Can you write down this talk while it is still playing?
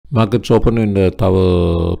markets open වෙන්න තව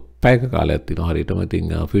පැයක කාලයක් තියෙනවා හරියටම. ඉතින්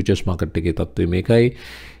futures market එකේ තත්ත්වය මේකයි.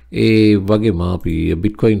 ඒ වගේම අපි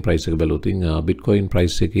bitcoin price එක බලුවොත් bitcoin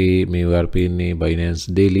price එකේ මේ වර පේන්නේ Binance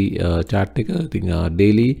daily chart එක. ඉතින්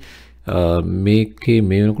daily මේකේ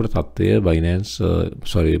මේ වෙනකොට තත්ත්වය Binance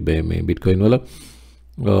මේ bitcoin වල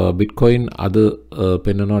bitcoin අද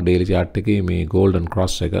පෙන්වනවා daily chart එකේ මේ golden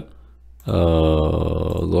cross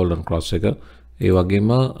එක ඒ වගේම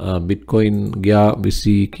bitcoin ගියා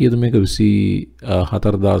 20 කීයද මේක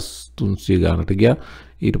 24300 ගානට ගියා.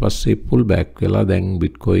 ඊට පස්සේ pull back වෙලා දැන්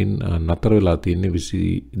bitcoin නතර වෙලා තියෙන්නේ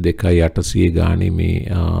 22800 ගානේ මේ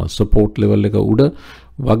support level එක උඩ.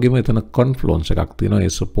 වගේම එතන confluence එකක් තියෙනවා.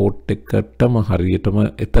 ඒ support එකටම හරියටම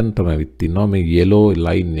එතනටම ඇවිත් ඉන්නවා. මේ yellow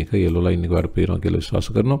line එක වල පේනවා කියලා විශ්වාස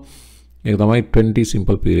කරනවා. ඒක තමයි 20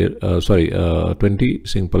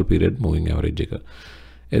 simple period moving average එක.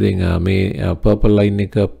 ඉතින් මේ purple line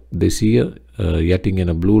එක 200 යටින්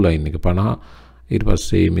එන blue line එක 50 ඊට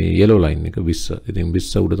පස්සේ මේ yellow line එක 20. ඉතින්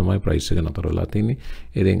 20 උඩ තමයි price එක නතර වෙලා තියෙන්නේ.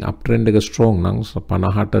 ඉතින් uptrend එක strong නම්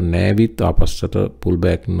 50ට නැවිත් ආපස්සට pull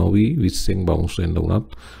back නොවි 20න් bounce වෙන්න උනත්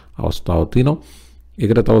අවස්ථාවක් තියෙනවා.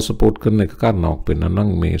 ඒකට තව support කරන එක කාරණාවක් පෙන්නන්නම්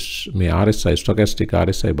මේ RSI stochastic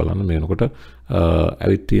RSI බලන්න මේ වෙනකොට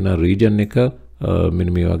ඇවිත් තියෙන region එක මෙන්න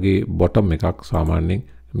මේ වගේ bottom එකක් සාමාන්‍යයෙන්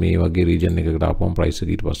මේ වගේ region එකකට ආපුවම price එක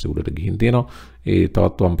ඊට පස්සේ උඩට ගිහින් තියෙනවා. ඒ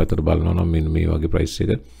තවත් වම් පැත්තට බලනවා නම් මෙන්න මේ වගේ price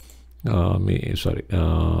එක මේ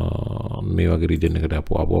වගේ region එකට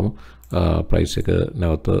ආපුවම price එක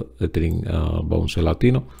නැවත එතනින් bounce වෙලා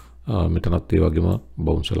තිනවා. මෙතනත් ඒ වගේම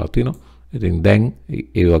bounce වෙලා තිනවා. ඉතින් දැන්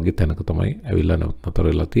ඒ වගේ තැනක තමයි ඇවිල්ලා නතර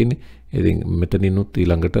වෙලා තියෙන්නේ. ඉතින් මෙතනිනුත්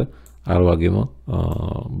ඊළඟට අර වගේම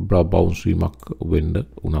bounce වීමක් වෙන්න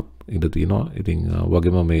උනත් ඉඩ තියෙනවා. ඉතින්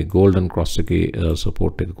වගේම මේ golden cross එකේ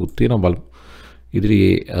support එකකුත් තියෙනවා. බලමු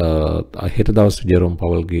ඉදිරියේ හෙට දවසේ ජෙරෝම්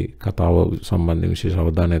පවල්ගේ කතාව සම්බන්ධයෙන් විශේෂ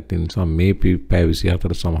අවධානයක් තියෙන නිසා මේ පැය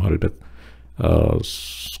 24 සමහර විට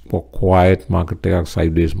quiet market එකක්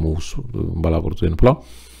sideways moves බලාපොරොත්තු වෙන්න පුළුවන්.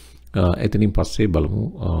 එතනින් පස්සේ බලමු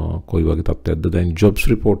කොයි වගේ තත්ත්වයක්ද. දැන් jobs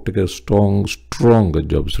report එක strong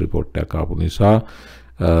jobs report එකක් ආපු නිසා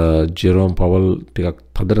ජෙරෝම් පවල් ටිකක්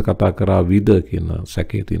තදට කතා කරා විද කියන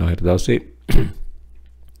සැකේ තියෙනවා හෙට දවසේ.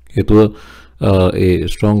 හේතුව ඒ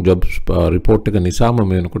strong jobs report එක නිසාම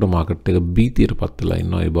මේ වෙනකොට market එක බීතියට පත් වෙලා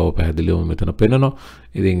ඉන්නවා. ඒ බව පැහැදිලිවම මෙතන පෙන්නනවා.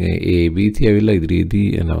 ඉතින් ඒ බීතිය ඇවිල්ලා ඉදිරියේදී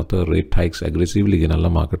නැවත rate hikes aggressively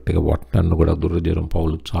ගෙනල්ලා market එක වටන්න ගොඩක් දුරට ජෙරෝම්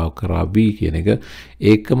පවුල් උත්සාහ කරාවි කියන එක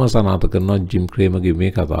ඒකම සනාථ කරනවා ජිම් ක්‍රේමගේ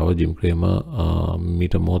මේ කතාව. ජිම් ක්‍රේම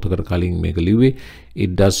මීට මොහොතකට කලින් මේක ලිව්වේ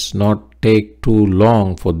it does not take too long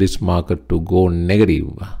for this market to go negative.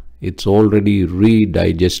 It's already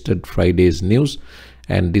redigested Friday's news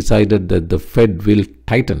and decided that the Fed will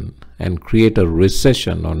tighten and create a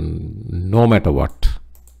recession on no matter what.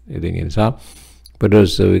 ඉතින් ඒ නිසා Federal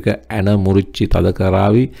Reserve එක ඇන මුරිච්චි තද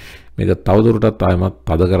කරાવી මේක තවදුරටත් ආයමත්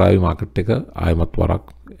තද කරાવી market එක ආයමත් වරක්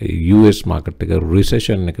US මාකට් එක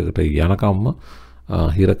recession එකකට යනකම්ම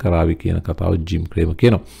හිර කරાવી කියන කතාව ජිම් ක්‍රේම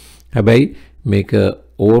කියනවා. හැබැයි මේක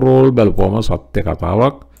overall බලපුවම සත්‍ය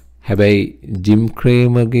කතාවක්. හැබැයි ජිම්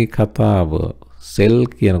ක්‍රේමගේ කතාව sell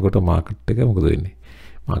කියනකොට මාකට් එක මොකද වෙන්නේ?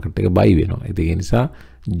 මාකට් එක buy වෙනවා. ඉතින් ඒ නිසා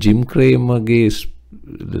ජිම් ක්‍රේමගේ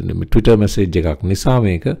Twitter message එකක් නිසා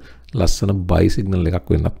මේක ලස්සන buy signal එකක්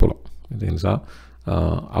වෙන්නත් පුළුවන්. ඒ නිසා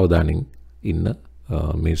අවධානයෙන් ඉන්න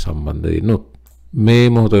මේ සම්බන්ධයෙන් මේ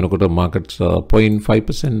මොහොත වෙනකොට markets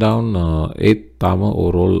 0.5% down. ඒත් තාම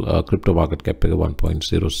overall crypto market cap එක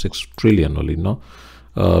 1.06 trillion වල ඉන්නවා.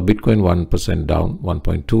 Bitcoin 1% down,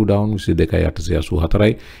 1.2 down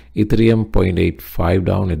 22,884යි. Ethereum 0.85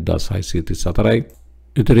 down 1634යි.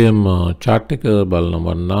 Ethereum chart එක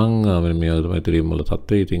බලනවා නම් මේ තමයි Ethereum වල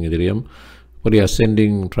තත්ත්වය. ඉතින් Ethereum පොඩි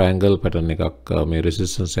ascending triangle pattern එකක් මේ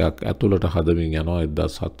resistance එකක් ඇතුළට හදමින් යනවා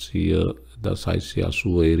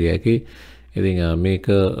 1700 area එකේ. ඉතින් මේක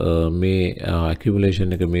මේ accumulation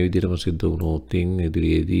එක මේ විදිහටම සිද්ධ වුණොත්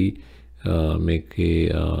ඉදිරියේදී මේකේ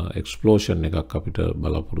explosion එකක් අපිට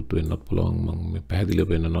බලාපොරොත්තු වෙන්නත් පුළුවන්. මම මේ පැහැදිලිව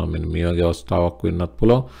පෙන්නනවා මෙන්න මේ වගේ අවස්ථාවක් වෙන්නත්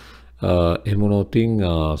පුළුවන්. එහෙම වුණොත්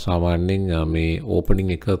සාමාන්‍යයෙන් මේ ඕපනින්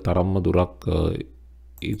එක තරම්ම දුරක්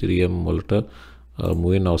Ethereum වලට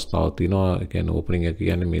මුවෙන අවස්ථාවක් තියෙනවා. ඒ කියන්නේ ඕපනින් එක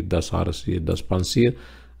කියන්නේ මේ 1400 1500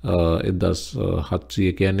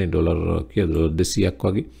 1700 කියන්නේ ඩොලර් කීයද 200ක්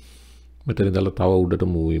වගේ. මෙතන ඉඳලා තව උඩට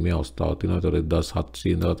මූව් වීමේ අවස්ථාවක් තියෙනවා. ඒතකොට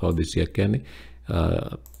 1700 ඉඳලා තව 200ක් කියන්නේ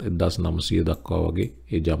 1900 දක්වා වගේ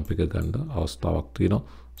ඒ ජම්ප් එක ගන්න අවස්ථාවක් තියෙනවා.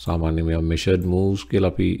 සාමාන්‍යයෙන් මේවා measured moves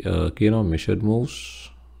කියලා අපි කියනවා. measured moves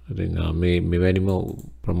ඉතින් මේ මෙවැනිම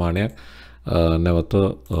ප්‍රමාණයක් නැවත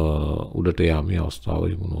උඩට යාමේ අවස්ථාව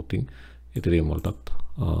වුණොත් Ethereum වලටත්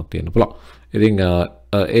තියෙන පුළුවන්. ඉතින්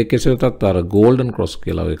ඒ කෙසේ වෙතත් අර golden cross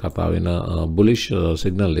කියලා ඔය කතා වෙන bullish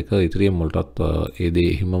signal එක ඉදිරියෙන් වලටත් ඒ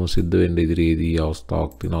දේ හිමම සිද්ධ වෙන්න ඉදිරියේදී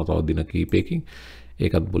අවස්ථාවක් තියෙනවා තව දින කිහිපයකින්.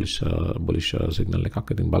 ඒකත් bullish signal එකක්.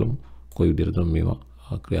 ඉතින් බලමු කොයි විදිහටද මේවා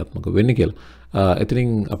ක්‍රියාත්මක වෙන්නේ කියලා. එතනින්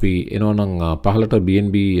අපි එනවනම් පහළට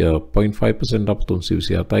BNB 0.5% up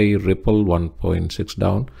 327යි, Ripple 1.6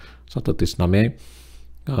 down 739යි.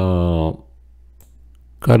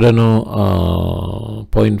 CARDANO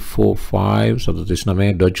 0.45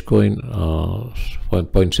 739, Dogecoin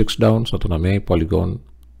 0.6 down 79, Polygon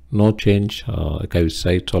no change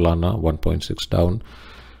 21, Solana 1.6 down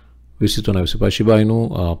 23, Shiba Inu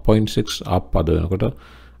 0.6 up අද වෙනකොට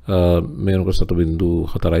මේ වෙනකොට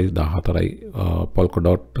 7.414යි,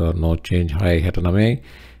 Polkadot no change high 69යි,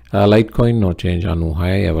 Litecoin no change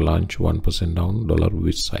 96යි, Avalanche 1% down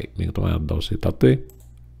 $20යි. මේක තමයි අද දවසේ තත්ත්වය.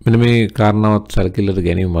 මෙන්න මේ කාරණාවත් සැලකිල්ලට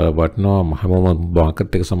ගැනීම වටිනවා. හැමෝම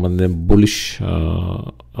මාකට් එක සම්බන්ධයෙන් බුලිෂ්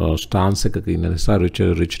ස්ටාන්ස් එකක ඉන්න නිසා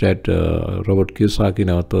රිච් ඩැඩ් රොබර්ට් කියසාකි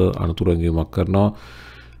නැවත අනුතුරංගීමක් කරනවා.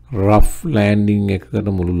 රෆ් ලෑන්ඩින් එකකට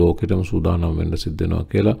මුළු ලෝකෙටම සූදානම් වෙන්න සිද්ධ වෙනවා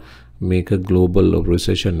කියලා. මේක ග්ලෝබල්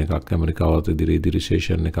රිසෙෂන් එකක්, ඇමරිකාවත් ඉදිරියේදී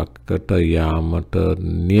රිසෙෂන් එකකට යාමට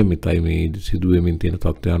නියමිතයි මේ සිදුවෙමින් තියෙන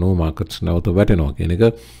තත්ත්වය අනුව මාකට්ස් නැවත වැටෙනවා කියන එක.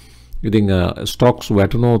 ඉතින් ස්ටොක්ස්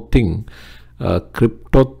වැටුණොත්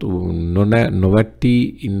ක්‍රිප්ටොත් නොවැටි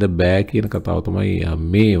ඉන්න බෑ කියන කතාව තමයි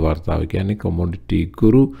මේ වර්තාව කියන්නේ. කොමොඩිටි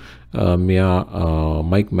ගුරු මෙයා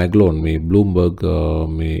මයික් මැග්ලෝන් මේ බ්ලූම්බර්ග්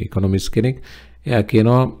මේ ඉකොනොමිස් කෙනෙක්. එයා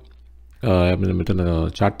කියනවා මෙතන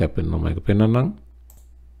chart එක පෙන්නන්නම්.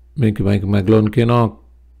 මේක මයික් මැග්ලෝන් කියනවා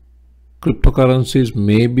cryptocurrencies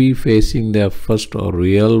may be facing their first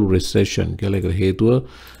real recession කියලා. ඒකට හේතුව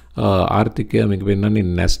ආර්ථිකය මේක පෙන්නන්නේ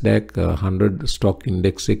Nasdaq 100 stock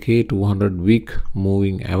index එකේ 200 week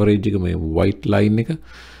moving average එක මේ white line එක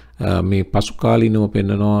මේ පසු කාලීනව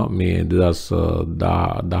පෙන්නනවා මේ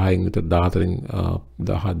 2010 විතර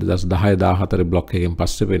 2014 block එකෙන්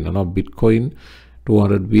පස්සේ පෙන්නනවා Bitcoin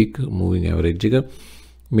 200 week moving average එක.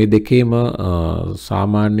 මේ දෙකේම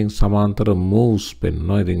සාමාන්‍යයෙන් සමාන්තර moves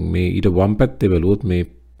පෙන්නනවා. ඉතින් මේ ඊට වම් පැත්තේ බැලුවොත්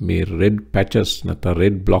මේ red patches නැත්නම්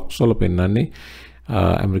red blocks වල පෙන්නන්නේ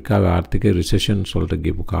ඇමරිකාවේ ආර්ථික රිසෙෂන් වලට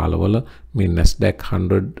ගියපු කාලවල මේ Nasdaq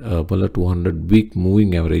 100 වල 200 week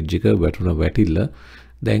moving average එක වැටුණ වැටිල්ල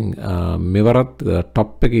දැන් මෙවරත්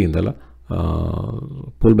top එකේ ඉඳලා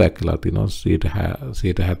pull back කරලා තිනවා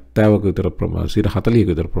 70ක විතර 40ක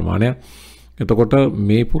විතර ප්‍රමාණයක්. එතකොට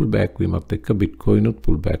මේ pull back වීමත් එක්ක Bitcoin උත්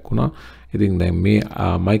pull back වුණා. ඉතින් දැන් මේ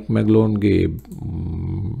මයික් මැග්ලෝන්ගේ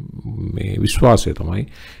මේ විශ්වාසය තමයි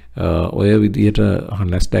ඔය විදිහට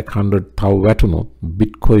Nasdaq 100 තව වැටුණොත්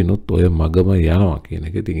Bitcoin උත් ඔය මගම යනවා කියන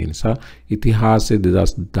එක. ඉතින් ඒ නිසා ඉතිහාසයේ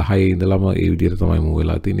 2010 ඉඳලම ඒ විදිහට තමයි මූව්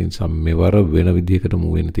වෙලා තියෙන නිසා මෙවර වෙන විදිහකට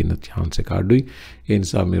මූව් වෙන්න තියෙන chance එක අඩුයි. ඒ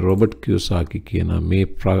නිසා මේ රොබර්ට් කියසාකි කියන මේ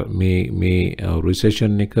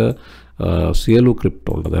recession එක සියලු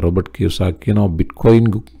ක්‍රිප්ටෝ වලට රොබර්ට් කියසාකි කියනවා Bitcoin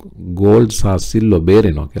gold සහ silver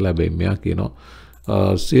බේරෙනවා කියලා. හැබැයි මෙයා කියනවා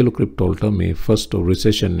සියලු ක්‍රිප්ටෝ වලට මේ ෆස්ට්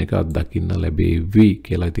රිසෙෂන් එක අත්දකින්න ලැබෙවි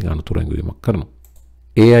කියලා. ඉතින් අනුතරංගවීමක් කරනවා.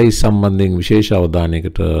 AI සම්බන්ධයෙන් විශේෂ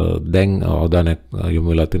අවධානයකට දැන් අවධානයක් යොමු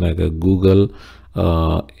වෙලා තියෙන එක Google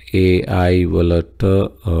AI වලට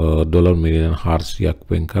ඩොලර් මිලියන 400ක්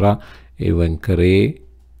වෙන් කරා. ඒ වෙන් කරේ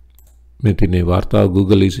මෙතිනේ වාර්තාව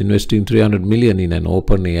Google is investing 300 million in an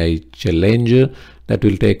open AI challenger that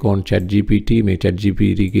will take on ChatGPT. මේ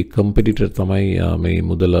ChatGPT ගේ competitor තමයි මේ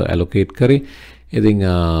මුදල allocate කරේ. ඉතින්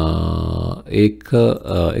ඒක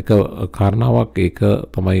එක කාරණාවක්. ඒක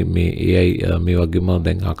තමයි මේ AI මේ වගේම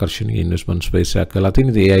දැන් ආකර්ෂණීය investment space එකක් කරලා තියෙන.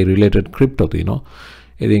 AI related crypto තියෙනවා.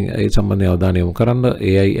 ඉතින් ඒ සම්බන්ධව අවධානය යොමු කරන්න.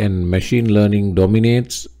 AI and machine learning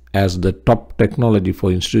dominates as the top technology for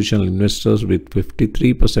institutional investors with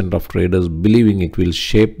 53% of traders believing it will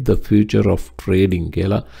shape the future of trading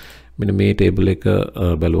කියලා. මෙන්න මේ table එක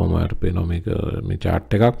බලුවම අපිට පේනවා මේ chart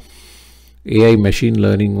එකක්. AI machine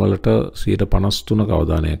learning වලට 53%ක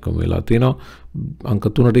අවධානයක් යොමු වෙලා තියෙනවා. අංක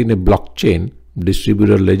 3ට ඉන්නේ blockchain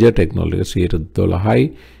distributed ledger technology 12%යි.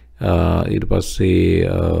 ඊට පස්සේ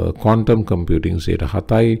quantum computing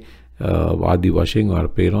 7%යි. ආදී වශයෙන් වර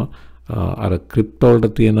පේනවා අර ක්‍රිප්ටෝ වලට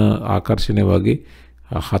තියෙන ආකර්ෂණය වගේ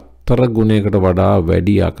 4 ගුණයකට වඩා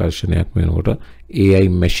වැඩි ආකර්ෂණයක් වෙනකොට AI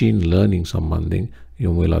machine learning සම්බන්ධයෙන්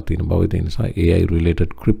යොමු වෙලා තියෙන බව. ඒ නිසා AI related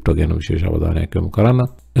crypto ගැන විශේෂ අවධානයක් යොමු කරන්න.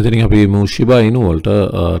 එතනින් අපි මු Shiba Inu වලට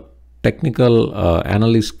technical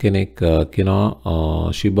analyst කෙනෙක් කියනවා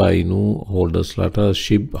Shiba Inu holders ලට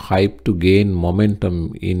Shib hype to gain momentum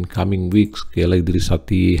in coming weeks කියලා. ඉදිරි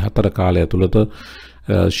සති 4 කාලය ඇතුළත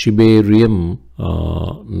Shibarium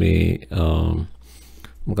මේ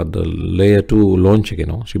මොකද්ද layer 2 launch එක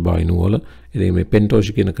නවා Shiba Inu වල. ඉතින් මේ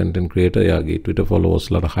Pentoshi කියන content creator යාගේ Twitter followers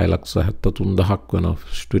ලට 6,73,000ක් වෙන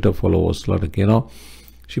Twitter followers ලට කියනවා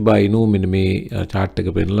Shiba Inu මෙන්න මේ chart එක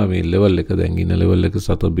පෙන්නලා මේ level එක දැන් ඉන්න level එක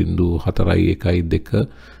 7.412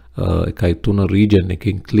 1.3 region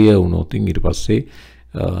එකකින් clear වුණොත් ඊට පස්සේ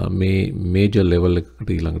මේ major level එකකට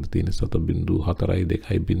ඊළඟට තියෙන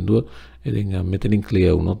 7.420 ඉතින් මෙතනින්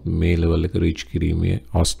clear වුණොත් මේ level එක reach කිරීමේ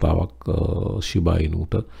අවස්ථාවක් Shiba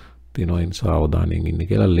Inuට තියෙනවා. ඒ නිසා අවධානයෙන් ඉන්න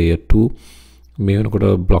කියලා. layer 2 මේ වෙනකොට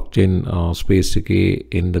blockchain space එකේ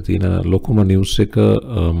එන්න තියෙන ලොකුම news එක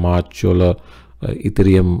March වල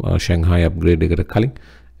Ethereum Shanghai upgrade එකට කලින්.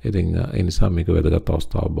 ඉතින් ඒ නිසා මේක වැදගත්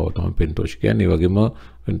අවස්ථාවක් බව තමයි Pentoshi කියන්නේ. ඒ වගේම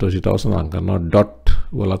Pentoshi තව සඳහන් කරනවා dot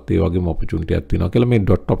වලත් ඒ වගේම opportunity එකක් තියෙනවා කියලා. මේ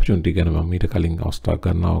dot opportunity ගැන මම ඊට කලින් අවස්ථා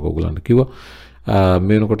ගන්නවා ඔයගොල්ලන්ට කිව්වා.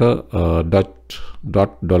 මේ වෙනකොට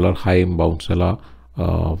dot dollar high bounce වෙලා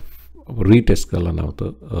retest කරලා නැවත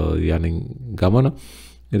යන්නේ ගමන.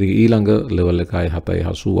 ඉතින් ඊළඟ level එකයි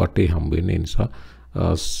 7.88 හම්බ වෙන්නේ. ඒ නිසා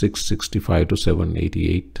 665 to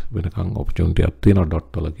 788 වෙනකන් opportunity එකක් තියෙනවා dot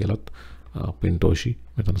වල කියලාත් Pentoshi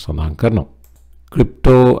මෙතන සඳහන් කරනවා.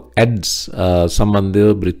 Crypto ads සම්බන්ධව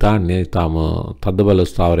බ්‍රිතාන්‍යයේ තාම තදබල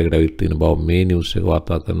ස්ථාවරයකට ඇවිත් තියෙන බව මේ නිවුස් එක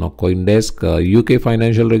වාර්තා කරනවා. Coinbase UK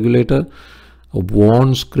financial regulator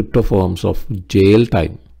warns crypto firms of jail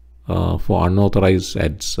time for unauthorized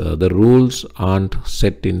ads. The rules aren't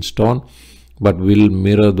set in stone but will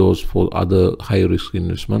mirror those for other high risk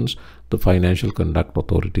investments, the Financial Conduct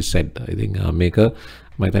Authority said. I think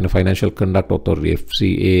my Financial Conduct Authority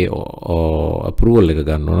FCA approval එක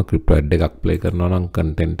ගන්න ඕන crypto ad එකක් play කරනවා නම්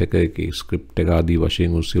content එකේ script එක ආදී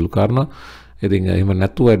වශයෙන් උසියලු කරනවා. ඉතින් එහෙම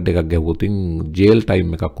නැතුව ad එකක් ගැහුවොත් jail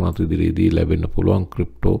time එකක් වුණත් ඉදිරියේදී ලැබෙන්න පුළුවන්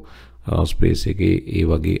crypto space එකේ ඒ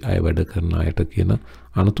වගේ අය වැඩ කරන අයට කියන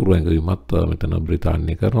අනතුරු ඇඟවීමත් මෙතන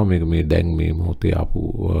බ්‍රිතාන්‍යය කරනවා. මේක මේ දැන් මේ මොහොතේ ආපු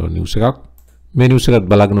news එකක්. මේ news එකත්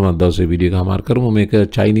බලාගෙන මම දවසේ වීඩියෝ එක හමාර කරමු. මේක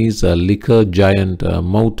Chinese liquor giant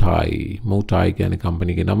Moutai කියන්නේ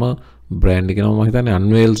company එකේ නම, brand එකේ නම මම හිතන්නේ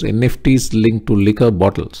unveils NFTs linked to liquor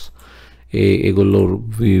bottles. ඒගොල්ලෝ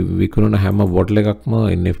විකුණන හැම bottle එකක්ම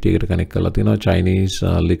NFT එකට connect කරලා තියෙනවා. Chinese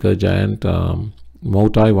liquor giant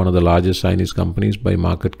Moutai, one of the largest Chinese companies by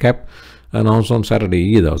market cap, announced on Saturday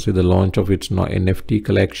the launch of its NFT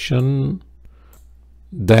collection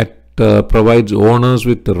that provides owners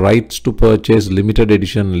with the rights to purchase limited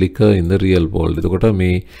edition liquor in the real world. එතකොට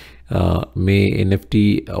මේ NFT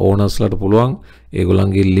owners ලට පුළුවන්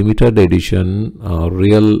ඒගොල්ලන්ගේ limited edition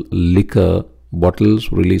real liquor bottles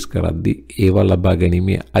release කරද්දී ඒවා ලබා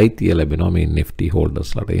ගැනීමේ අයිතිය ලැබෙනවා මේ NFT holders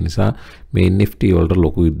ලට. ඒ නිසා මේ NFT වලට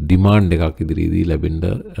ලොකු demand එකක් ඉදිරියේදී ලැබෙන්න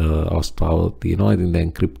අවස්ථාව තියෙනවා. ඉතින් දැන්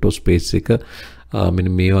crypto space එක මෙන්න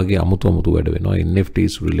මේ වගේ අමුතු වැඩ වෙනවා.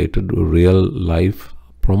 NFTs related real life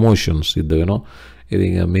promotions සිද්ධ වෙනවා.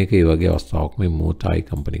 ඉතින් මේක ඒ වගේ අවස්ථාවක් මේ Moutai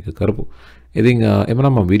company එක කරපු. ඉතින්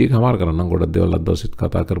එමනම් මම වීඩියෝ එක හමාර කරන්නම්. ගොඩක් දේවල් අද දවසෙත්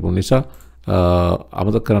කතා කරපු නිසා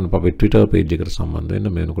අමතක කරන්න අපේ Twitter page එකට සම්බන්ධ වෙන්න.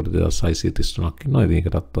 මේ වෙනකොට 2633ක් ඉන්නවා. ඉතින්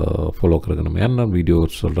ඒකටත් follow කරගෙන යන්න.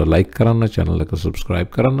 videos වලට like කරන්න, channel එක subscribe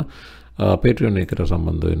කරන්න. Patreon එකට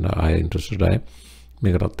සම්බන්ධ වෙන්න ආය interested අය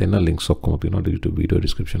මේකටත් එන්න. links ඔක්කොම තියෙනවා YouTube video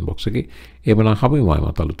description box එකේ. එමනම් අපි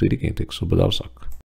මාත් අලුත් වීඩියෝ එකකින් එක්ක සුබ දවසක්.